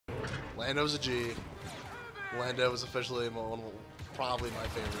Lando's a G. Lando is officially probably my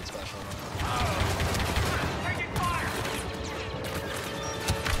favorite special. Taking fire!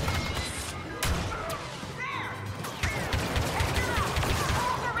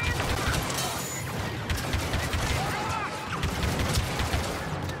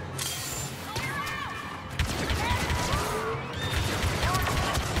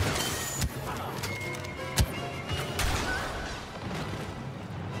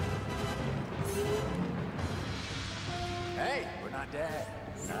 Hey, we're not dead.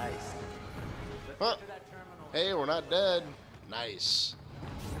 Nice. Huh. Hey, we're not dead. Nice.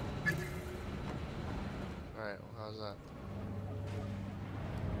 Alright, well, how's that?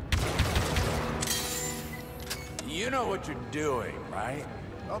 You know what you're doing, right?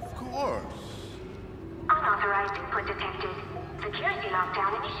 Of course. Unauthorized input detected. Security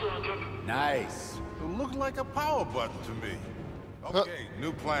lockdown initiated. Nice. It looked like a power button to me. Okay,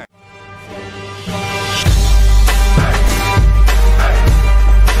 new plan.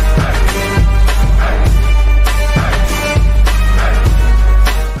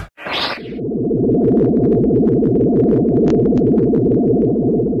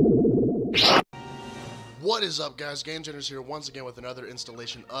 What is up, guys? Game Changers here once again with another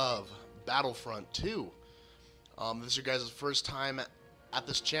installation of Battlefront 2. This is your guys' first time at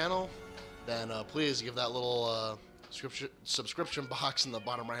this channel, then please give that little subscription box in the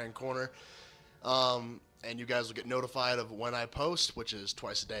bottom right hand corner, and you guys will get notified of when I post, which is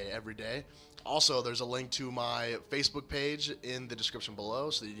twice a day, every day. Also, there's a link to my Facebook page in the description below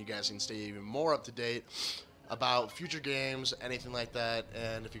so that you guys can stay even more up to date about future games, anything like that.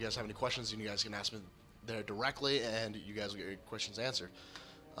 And if you guys have any questions, you guys can ask me there directly, and you guys will get your questions answered.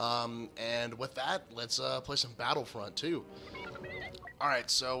 And with that, let's play some Battlefront 2.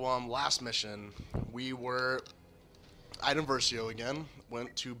 Alright, so last mission, we were Item Versio again,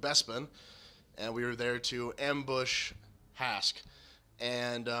 went to Bespin, and we were there to ambush Hask.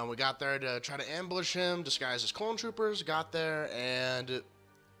 And we got there to try to ambush him, disguised as clone troopers, got there, and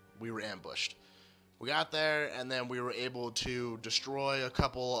we were ambushed. We got there, and then we were able to destroy a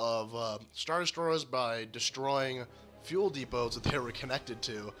couple of Star Destroyers by destroying fuel depots that they were connected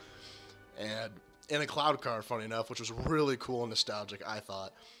to, and in a cloud car, funny enough, which was really cool and nostalgic, I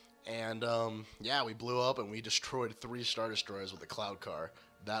thought. And yeah, we blew up and we destroyed 3 Star Destroyers with a cloud car.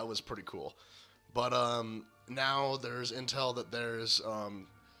 That was pretty cool. But now there's intel that there's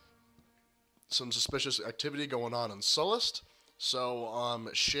some suspicious activity going on in Sullust. So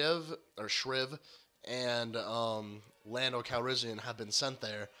Shriv and Lando Calrissian have been sent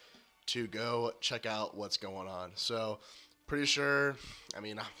there to go check out what's going on. So pretty sure, I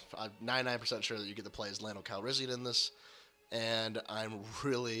mean, I'm 99% sure that you get to play as Lando Calrissian in this, and I'm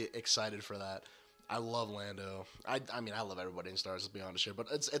really excited for that. I love Lando. I mean, I love everybody in Star Wars, let's be honest here, but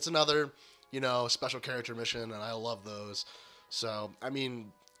it's another, you know, special character mission, and I love those. So, I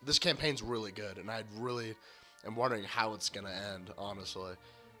mean, this campaign's really good, and I really am wondering how it's going to end, honestly.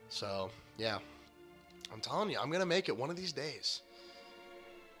 So, yeah. I'm telling you, I'm going to make it one of these days.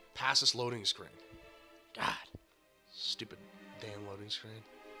 Past this loading screen. God. Stupid damn loading screen.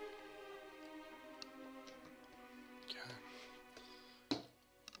 Okay.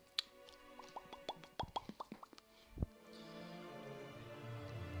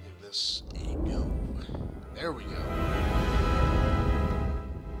 Give this a go. There we go.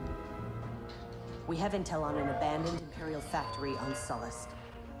 We have intel on an abandoned Imperial factory on Sullust.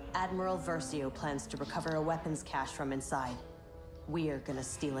 Admiral Versio plans to recover a weapons cache from inside. We're gonna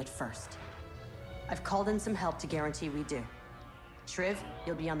steal it first. I've called in some help to guarantee we do. Shriv,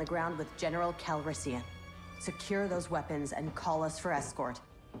 you'll be on the ground with General Calrissian. Secure those weapons and call us for escort.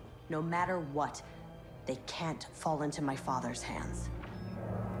 No matter what, they can't fall into my father's hands.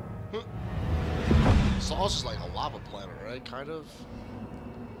 Sullust is like a lava planet, right? Kind of.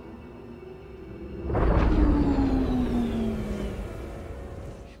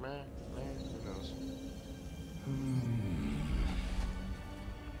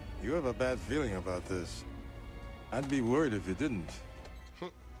 You have a bad feeling about this. I'd be worried if you didn't.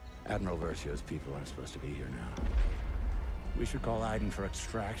 Admiral Versio's people aren't supposed to be here now. We should call Aiden for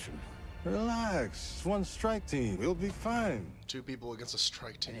extraction. Relax. It's one strike team. We'll be fine. 2 people against a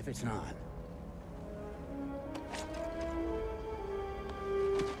strike team. And if it's not?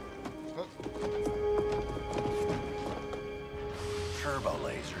 Turbo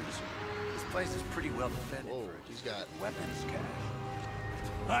lasers. This place is pretty well defended. Whoa, for its he's got weapons cache.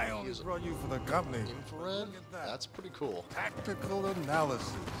 I only brought you for the company. infrared. Look at that. That's pretty cool. Tactical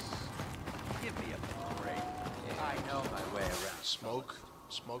analysis. Give me a break. I know my way around. Smoke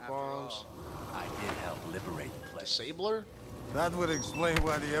bombs. I did help liberate the place. Disabler. That would explain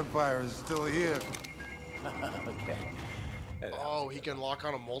why the Empire is still here. Okay. Oh, he can lock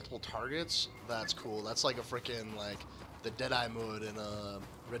on to multiple targets? That's cool. That's like a freaking, like, the Deadeye mode in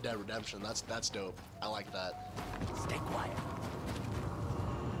Red Dead Redemption. That's dope. I like that. Stay quiet.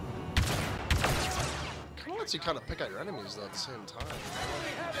 Kind of lets you kind of pick out your enemies, though, at the same time.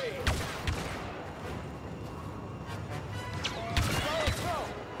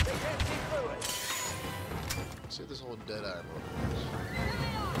 Let's see what this whole Deadeye mode is.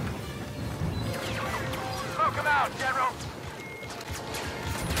 Smoke him out, General!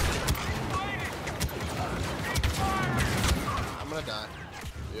 I'm gonna die.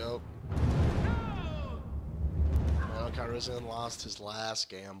 Yup. Well, Calrissian lost his last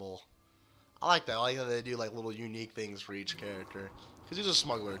gamble. I like that. I like that they do like little unique things for each character. Because he's a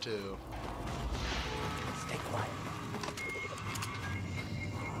smuggler too. Stay quiet.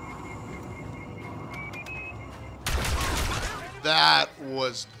 That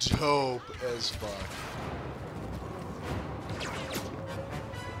was dope as fuck.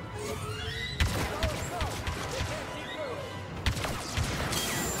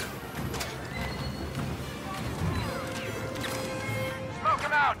 Smoke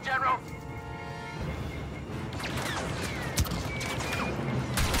him out, General!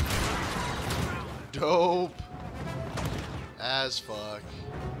 Dope as fuck.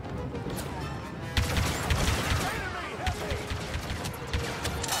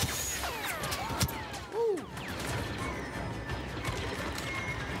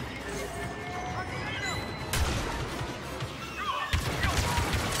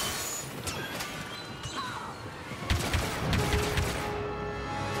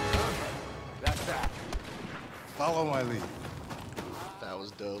 That's that. Follow my lead. That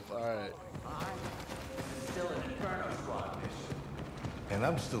was dope. Alright. Still an Inferno Squad mission. And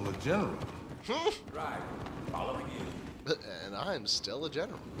I'm still a general. Right. Following you. And I'm still a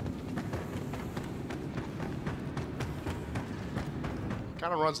general.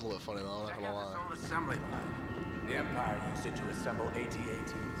 Kind of runs a little bit funny though, I'm not gonna lie. Assembly line. The Empire used it to assemble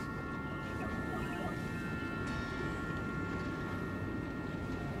AT-ATs.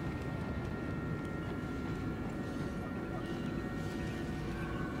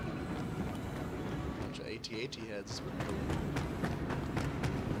 Bunch of AT-AT heads. It's pretty cool.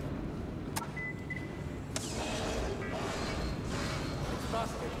 It's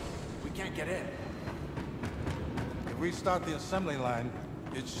busted. We can't get in. If we start the assembly line,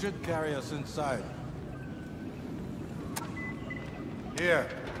 it should carry us inside. Here,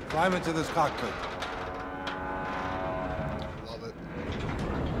 climb into this cockpit. Love it.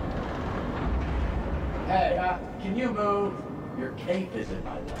 Hey, can you move? Your cape is in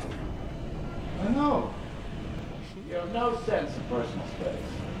my way. I know. You have no sense of personal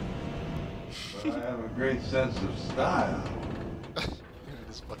space. But I have a great sense of style.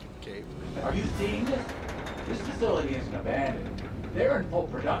 This fucking cape. Are you seeing this? This facility isn't abandoned. They're in full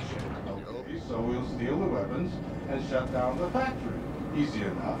production. Okay, so we'll steal the weapons and shut down the factory. Easy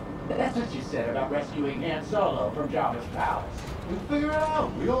enough. That's what you said about rescuing Han Solo from Jabba's palace. We'll figure it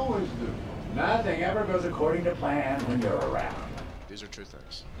out. We always do. Nothing ever goes according to plan when you're around. These are true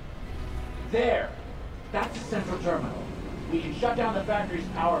things. There! That's the central terminal. We can shut down the factory's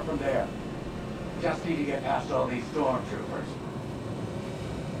power from there. Just need to get past all these stormtroopers.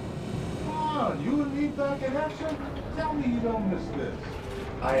 Come on, you and me back in action? Tell me you don't miss this.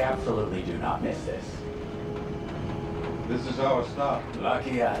 I absolutely do not miss this. This is how it stopped.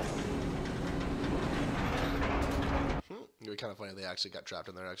 Lucky us. It would be kind of funny if they actually got trapped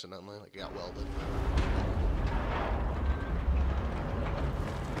in there accidentally, like got welded.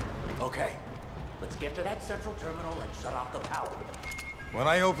 Okay. Let's get to that central terminal and shut off the power. When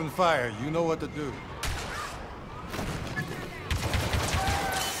I open fire, you know what to do.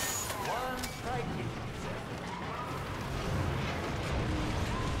 One strike.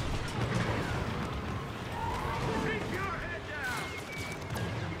 Keep your head down!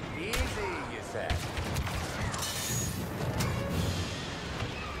 Easy, you said.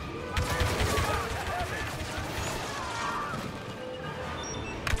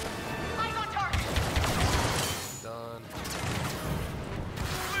 Eyes on target! Done.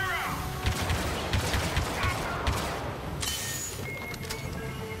 Clear out!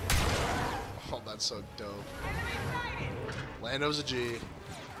 Oh, that's so dope. Lando's a G.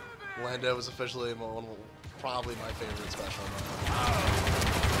 Lando is officially probably my favorite special.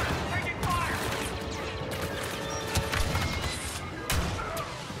 Taking fire!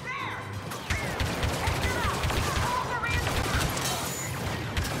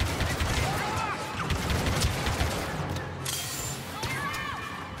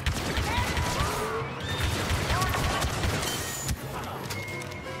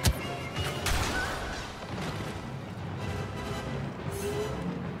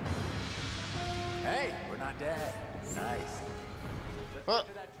 dead. Nice. Huh.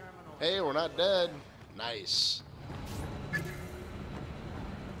 Hey, we're not dead. Nice.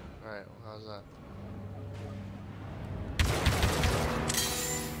 Alright, well, how's that?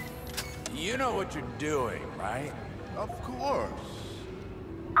 You know what you're doing, right? Of course.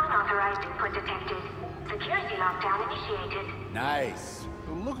 Unauthorized input detected. Security lockdown initiated. Nice.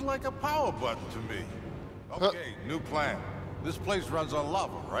 It looked like a power button to me. Okay, new plan. This place runs on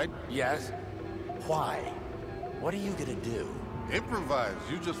lava, right? Yes? Why? What are you gonna do? Improvise.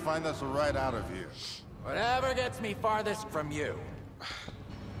 You just find us a ride out of here. Whatever gets me farthest from you.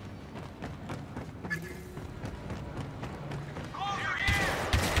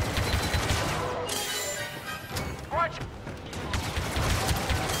 Watch!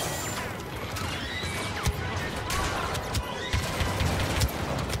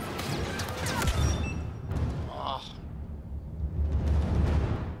 Oh.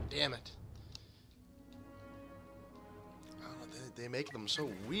 Damn it. Oh, they make them so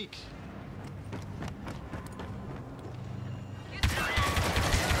weak.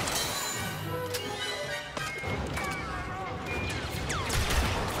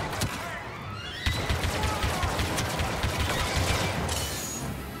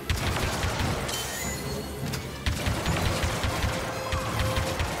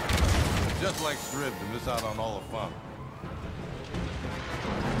 Just like Strib to miss out on all the fun.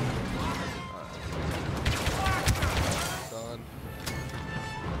 Done.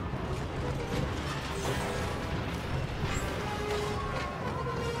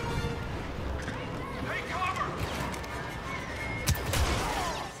 Take cover!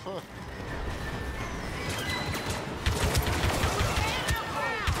 Huh.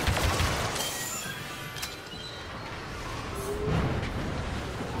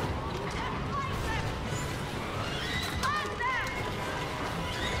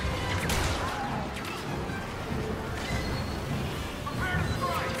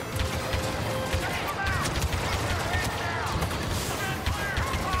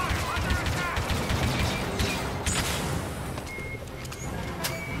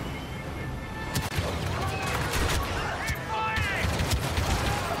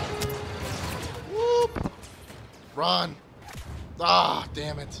 Whoop! Run! Ah,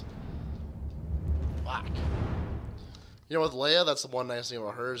 damn it. Fuck. You know, with Leia, that's the one nice thing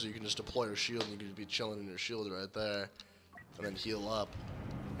about her is you can just deploy her shield and you can just be chilling in your shield right there. And then heal up.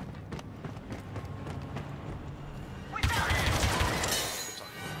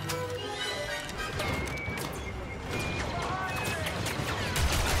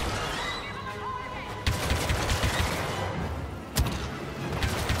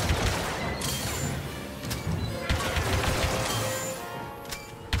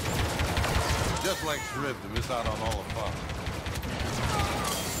 Just like Strib to miss out on all the fun.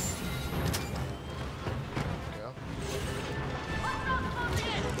 Yeah.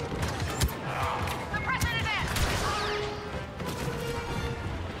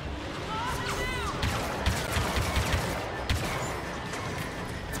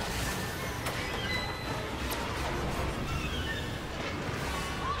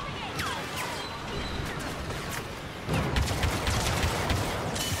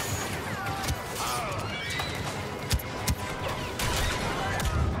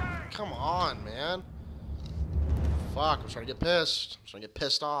 Come on, man. Fuck, I'm starting to get pissed. I'm starting to get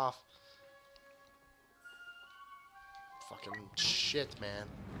pissed off. Fucking shit, man.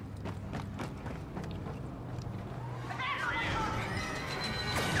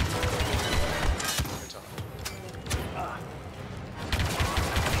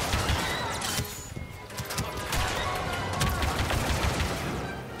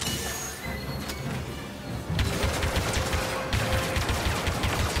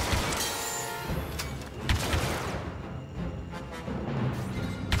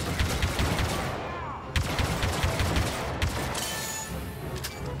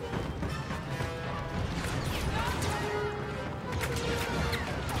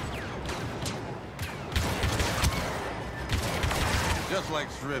 Just like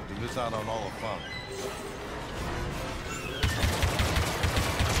Strib to miss out on all the fun.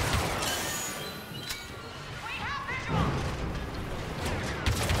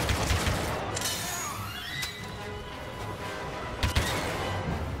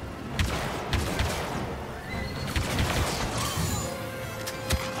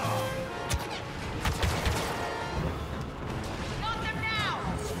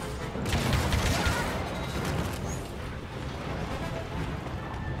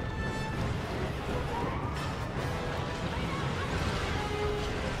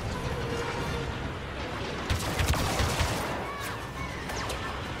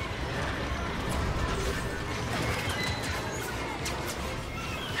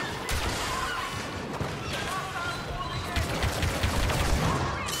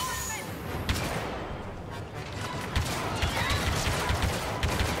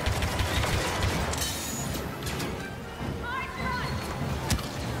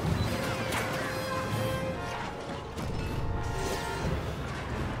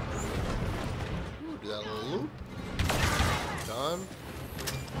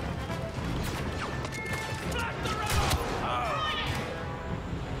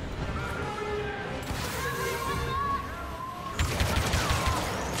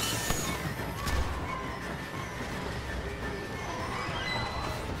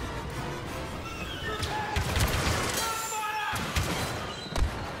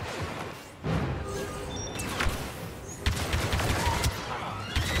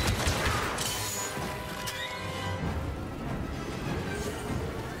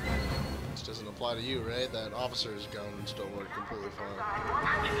 apply to you, right? That officer's gun would still work completely fine. 100%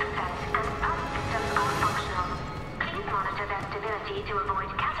 and all systems are functional. Please monitor their stability to avoid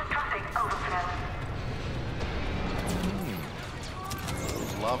catastrophic overflow.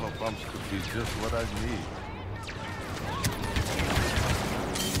 Those lava bumps could be just what I need.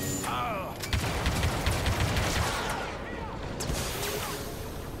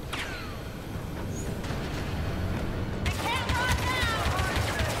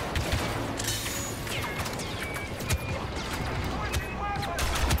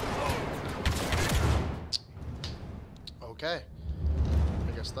 Okay.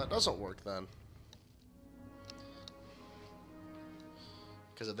 I guess that doesn't work then.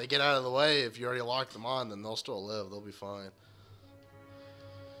 Because if they get out of the way, if you already locked them on, then they'll still live. They'll be fine.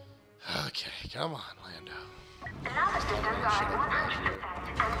 Okay, come on, Lando. Lava systems are 100%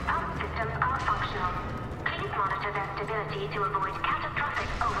 and all systems are functional. Please monitor their stability to avoid catastrophic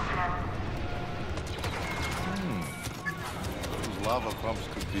overflow. Those lava bumps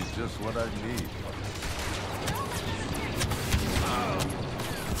could be just what I need.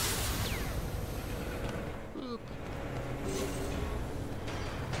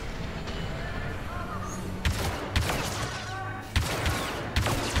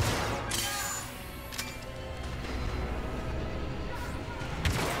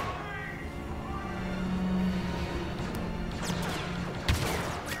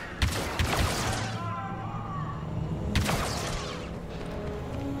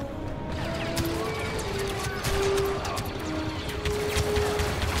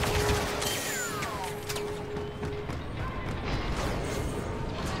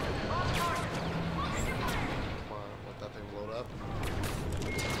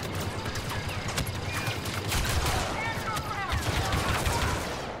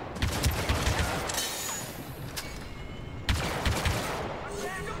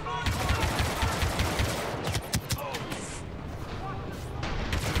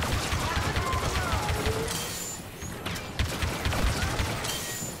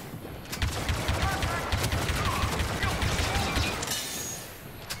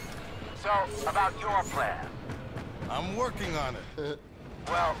 So, about your plan. I'm working on it.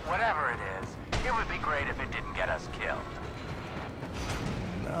 Well, whatever it is, it would be great if it didn't get us killed.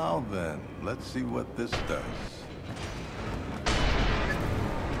 Now then, let's see what this does.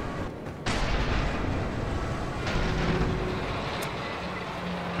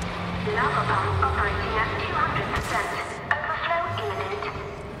 Lava pump operating at 200%. Overflow imminent.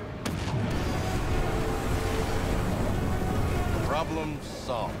 Problem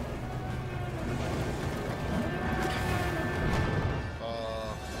solved.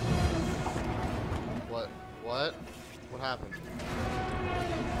 What? What happened?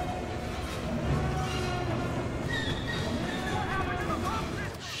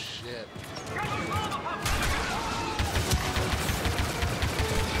 Shit.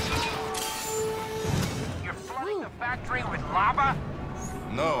 You're flooding the factory with lava?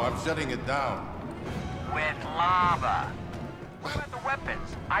 No, I'm shutting it down. With lava. What about the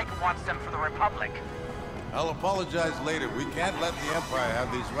weapons? Ike wants them for the Republic. I'll apologize later. We can't let the Empire have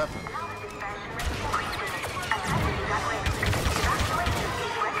these weapons.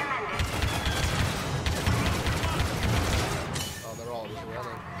 Oh, they're all just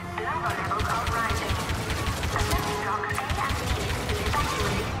running. Lava levels are rising. Assembly blocks A and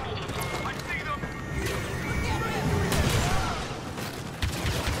B be evacuated immediately.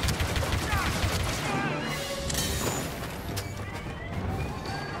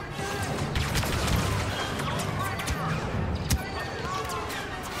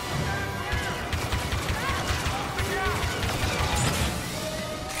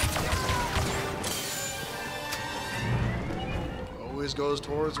 Always goes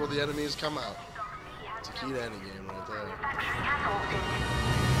towards where the enemies come out. It's a key to any game right there. Factory has halted.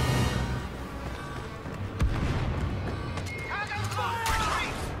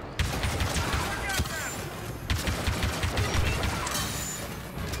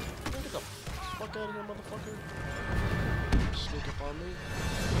 Get the fuck out of here, motherfucker. Sneak up on me.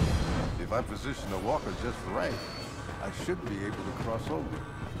 If I position the walker just right, I should be able to cross over.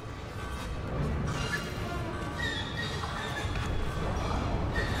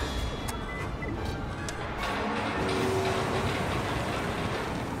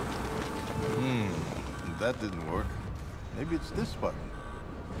 That didn't work. Maybe it's this button.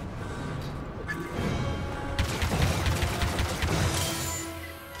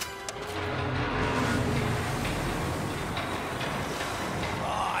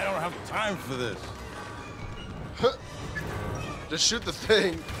 Oh, I don't have time for this. Just shoot the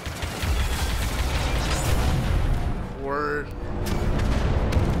thing. Word.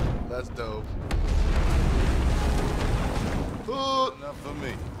 That's dope. Enough for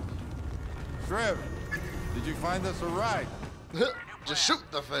me. Trev, did you find us a ride? Just shoot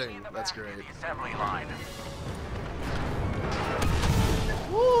the thing. That's great. The assembly line.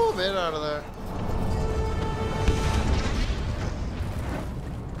 Woo, made it out of there.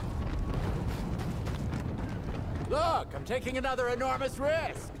 Look, I'm taking another enormous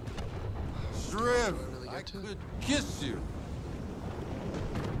risk. Trev, I could kiss you.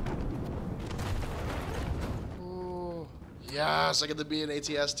 Ooh. Yes, I get to be an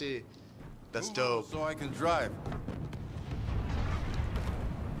ATST. That's Move dope. So I can drive.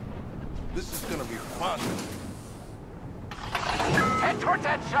 This is gonna be fun. Head towards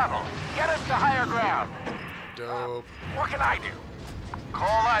that shuttle. Get us to higher ground. Dope. What can I do? Call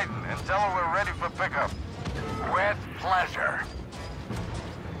Aiden and tell her we're ready for pickup. With pleasure.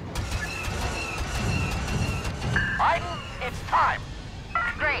 Aiden, it's time.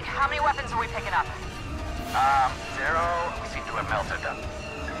 Great. How many weapons are we picking up? 0. We seem to have melted them.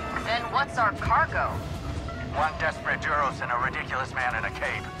 Then what's our cargo? 1 desperate Duros and a ridiculous man in a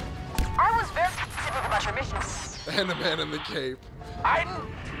cape. I was very specific about your mission. And the man in the cape. Aiden?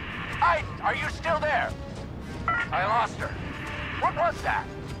 Aiden, are you still there? I lost her. What was that?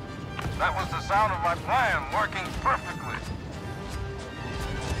 That was the sound of my plan working perfectly.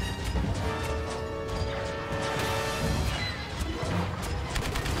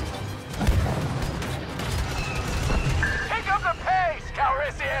 Pick up the pace,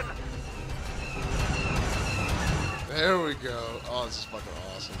 Calrissian! There we go. Oh, this is fucking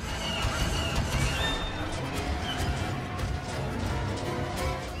awesome.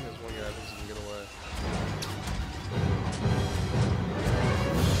 There's one guy that thinks he can get away.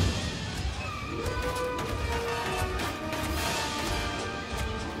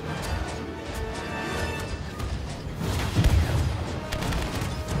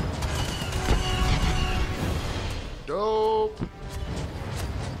 Dope.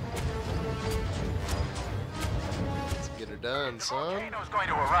 Let's get her done, The son. volcano's going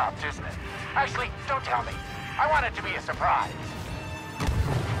to erupt, isn't it? Actually, don't tell me. I want it to be a surprise.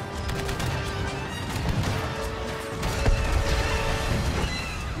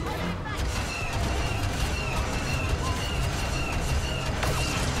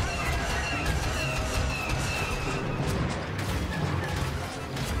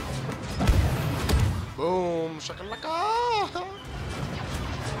 Boom, shakalaka.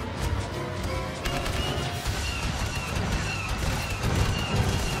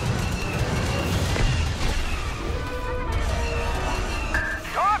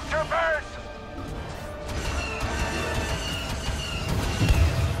 Stormtroopers!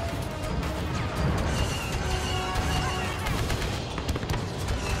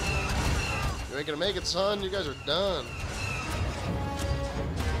 You ain't gonna make it, son. You guys are done.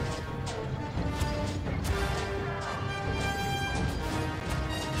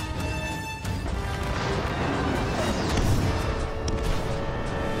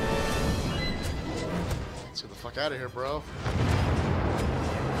 Let's get the fuck out of here, bro.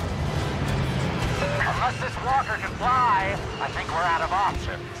 Unless this walker can fly, I think we're out of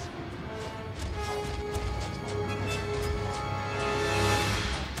options.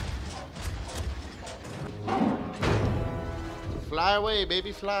 Fly away,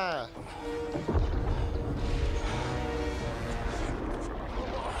 baby, fly.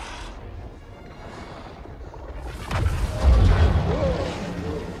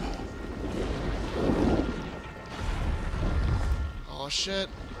 Oh shit.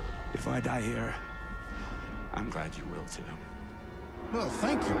 If I die here, I'm glad you will too. Well,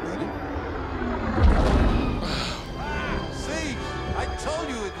 thank you, buddy. See, I told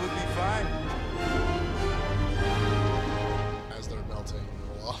you it would be fine. As they're melting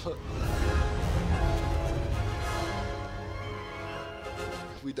in the lava.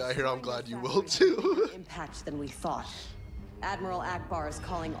 If we die here, I'm glad you will too. Impact than we thought. Admiral Akbar is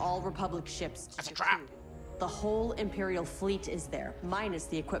calling all Republic ships to That's a trap. The whole Imperial fleet is there, minus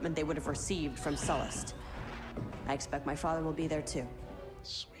the equipment they would have received from Sullust. I expect my father will be there too.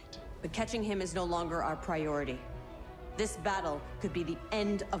 Sweet. But catching him is no longer our priority. This battle could be the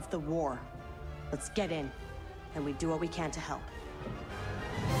end of the war. Let's get in, and we do what we can to help.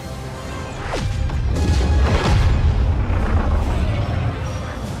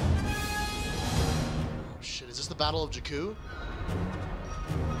 Oh shit, is this the Battle of Jakku?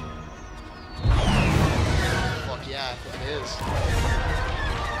 Fuck yeah, it is.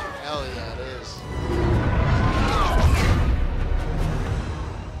 Hell yeah, it is.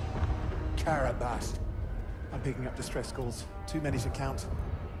 Carabast. I'm picking up distress calls. Too many to count.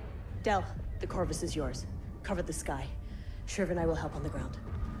 Del, the Corvus is yours. Cover the sky. Sherv and I will help on the ground.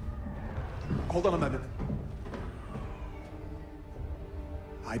 Hold on a moment.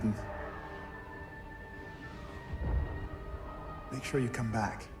 Aiden. Make sure you come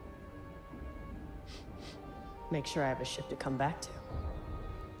back. Make sure I have a ship to come back to.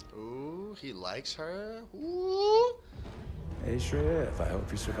 Ooh, he likes her. Ooh. Hey, Shriv, I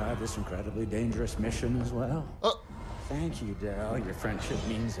hope you survive this incredibly dangerous mission as well. Thank you, Del. Your friendship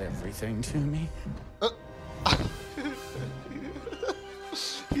means everything to me.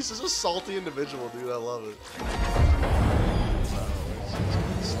 He's just a salty individual, dude. I love it.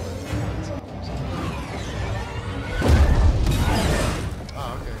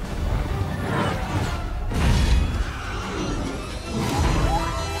 Oh, okay.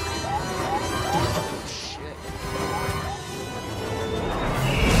 Shit.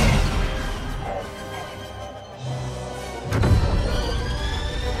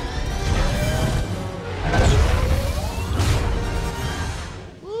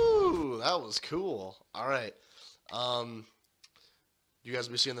 Woo, that was cool. All right. You guys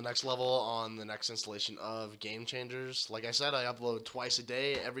will be seeing the next level on the next installation of Game Changers. Like I said, I upload twice a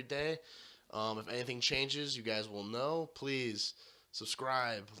day, every day. If anything changes, you guys will know. Please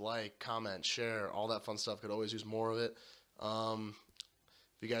subscribe, like, comment, share, all that fun stuff. Could always use more of it.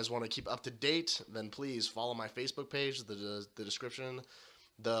 If you guys want to keep up to date, then please follow my Facebook page, the description.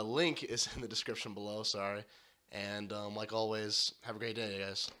 The link is in the description below, sorry. And like always, have a great day,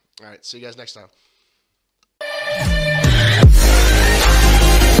 guys. All right, see you guys next time.